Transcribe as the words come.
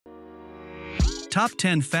Top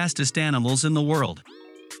 10 Fastest Animals in the World.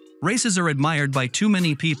 Races are admired by too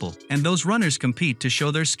many people, and those runners compete to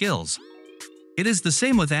show their skills. It is the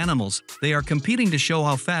same with animals, they are competing to show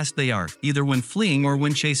how fast they are, either when fleeing or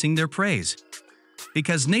when chasing their prey.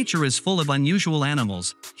 Because nature is full of unusual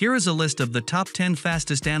animals, here is a list of the top 10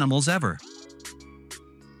 fastest animals ever.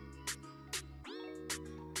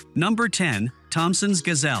 Number 10. Thomson's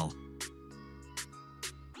Gazelle.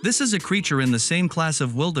 This is a creature in the same class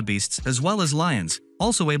of wildebeests as well as lions,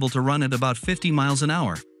 also able to run at about 50 miles an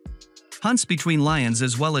hour. Hunts between lions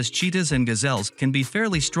as well as cheetahs and gazelles can be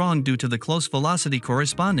fairly strong due to the close velocity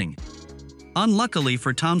corresponding. Unluckily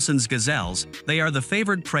for Thomson's gazelles, they are the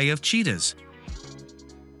favored prey of cheetahs.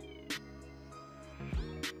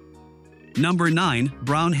 Number 9.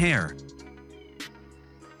 Brown hare.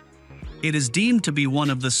 It is deemed to be one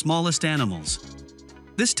of the smallest animals.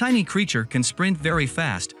 This tiny creature can sprint very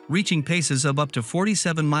fast, reaching paces of up to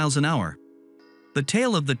 47 miles an hour. The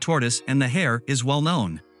tail of the tortoise and the hare is well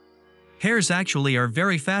known. Hares actually are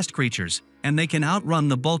very fast creatures, and they can outrun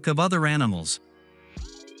the bulk of other animals.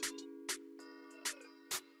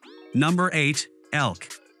 Number 8. Elk.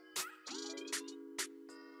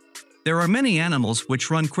 There are many animals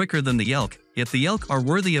which run quicker than the elk, yet the elk are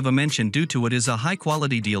worthy of a mention due to it is a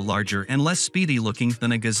high-quality deal, larger and less speedy looking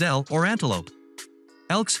than a gazelle or antelope.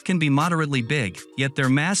 Elks can be moderately big, yet their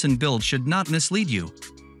mass and build should not mislead you.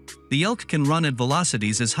 The elk can run at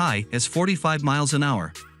velocities as high as 45 miles an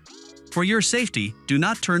hour. For your safety, do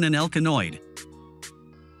not turn an elk annoyed.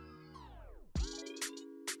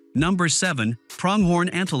 Number 7. Pronghorn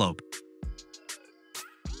Antelope.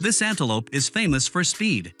 This antelope is famous for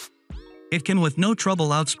speed. It can with no trouble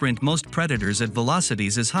outsprint most predators at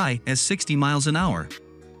velocities as high as 60 miles an hour.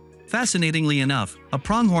 Fascinatingly enough, a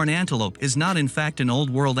pronghorn antelope is not in fact an Old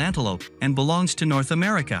World antelope and belongs to North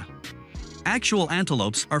America. Actual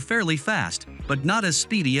antelopes are fairly fast, but not as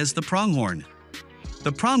speedy as the pronghorn.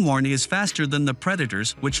 The pronghorn is faster than the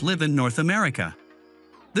predators which live in North America.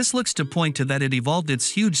 This looks to point to that it evolved its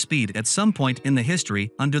huge speed at some point in the history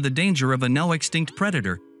under the danger of a now extinct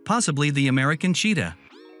predator, possibly the American cheetah.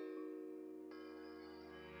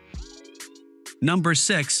 Number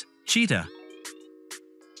 6. Cheetah.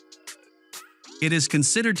 It is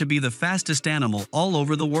considered to be the fastest animal all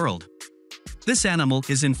over the world. This animal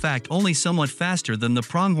is in fact only somewhat faster than the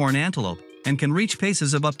pronghorn antelope and can reach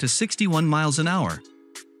paces of up to 61 miles an hour.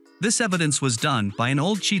 This evidence was done by an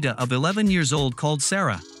old cheetah of 11 years old called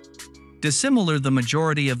Sarah. Dissimilar the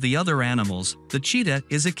majority of the other animals, the cheetah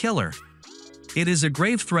is a killer. It is a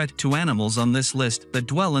grave threat to animals on this list that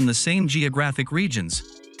dwell in the same geographic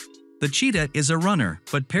regions. The cheetah is a runner,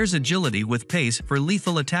 but pairs agility with pace for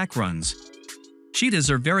lethal attack runs.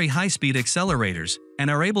 Cheetahs are very high-speed accelerators, and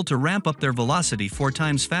are able to ramp up their velocity 4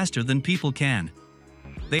 times faster than people can.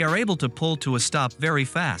 They are able to pull to a stop very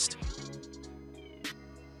fast.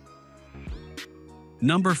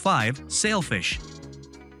 Number 5. Sailfish.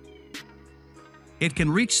 It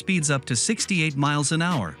can reach speeds up to 68 miles an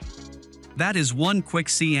hour. That is one quick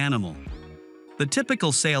sea animal. The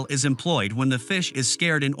typical sail is employed when the fish is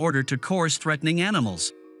scared in order to coerce threatening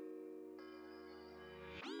animals.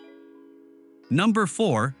 Number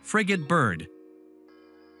 4. Frigate Bird.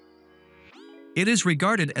 It is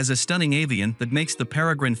regarded as a stunning avian that makes the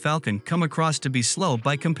peregrine falcon come across to be slow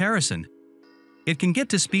by comparison. It can get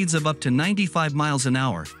to speeds of up to 95 miles an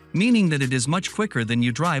hour, meaning that it is much quicker than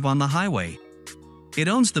you drive on the highway. It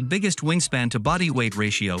owns the biggest wingspan to body weight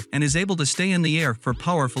ratio and is able to stay in the air for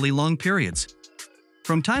powerfully long periods.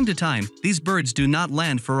 From time to time, these birds do not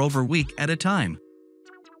land for over a week at a time.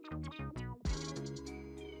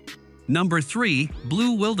 Number 3.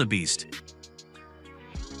 Blue wildebeest.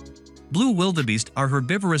 Blue wildebeest are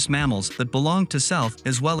herbivorous mammals that belong to South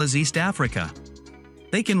as well as East Africa.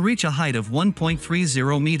 They can reach a height of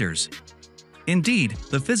 1.30 meters. Indeed,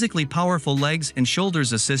 the physically powerful legs and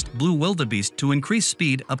shoulders assist blue wildebeest to increase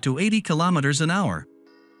speed up to 80 kilometers an hour.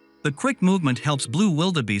 The quick movement helps blue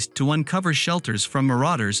wildebeest to uncover shelters from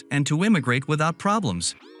marauders and to immigrate without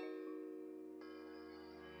problems.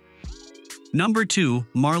 Number 2.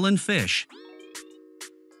 Marlin Fish.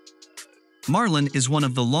 Marlin is one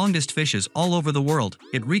of the longest fishes all over the world.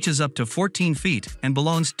 It reaches up to 14 feet and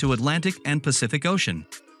belongs to Atlantic and Pacific Ocean.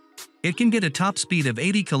 It can get a top speed of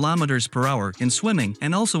 80 kilometers per hour in swimming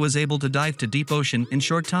and also is able to dive to deep ocean in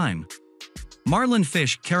short time. Marlin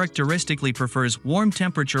fish characteristically prefers warm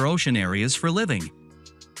temperature ocean areas for living.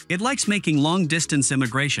 It likes making long-distance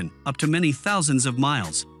immigration, up to many thousands of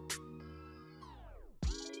miles.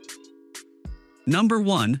 Number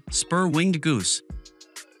 1. Spur-winged goose.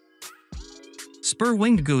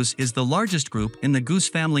 Spur-winged goose is the largest group in the goose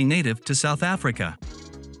family native to South Africa.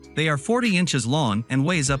 They are 40 inches long and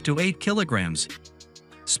weighs up to 8 kilograms.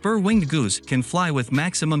 Spur-winged goose can fly with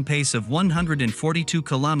maximum pace of 142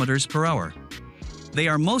 kilometers per hour. They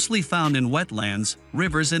are mostly found in wetlands,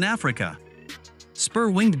 rivers in Africa.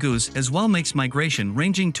 Spur-winged goose as well makes migration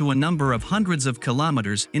ranging to a number of hundreds of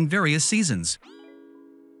kilometers in various seasons.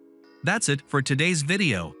 That's it for today's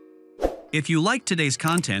video. If you liked today's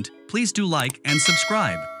content, please do like and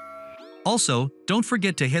subscribe. Also, don't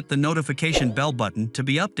forget to hit the notification bell button to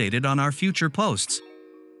be updated on our future posts.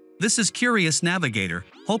 This is Curious Navigator,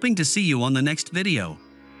 hoping to see you on the next video.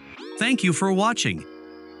 Thank you for watching.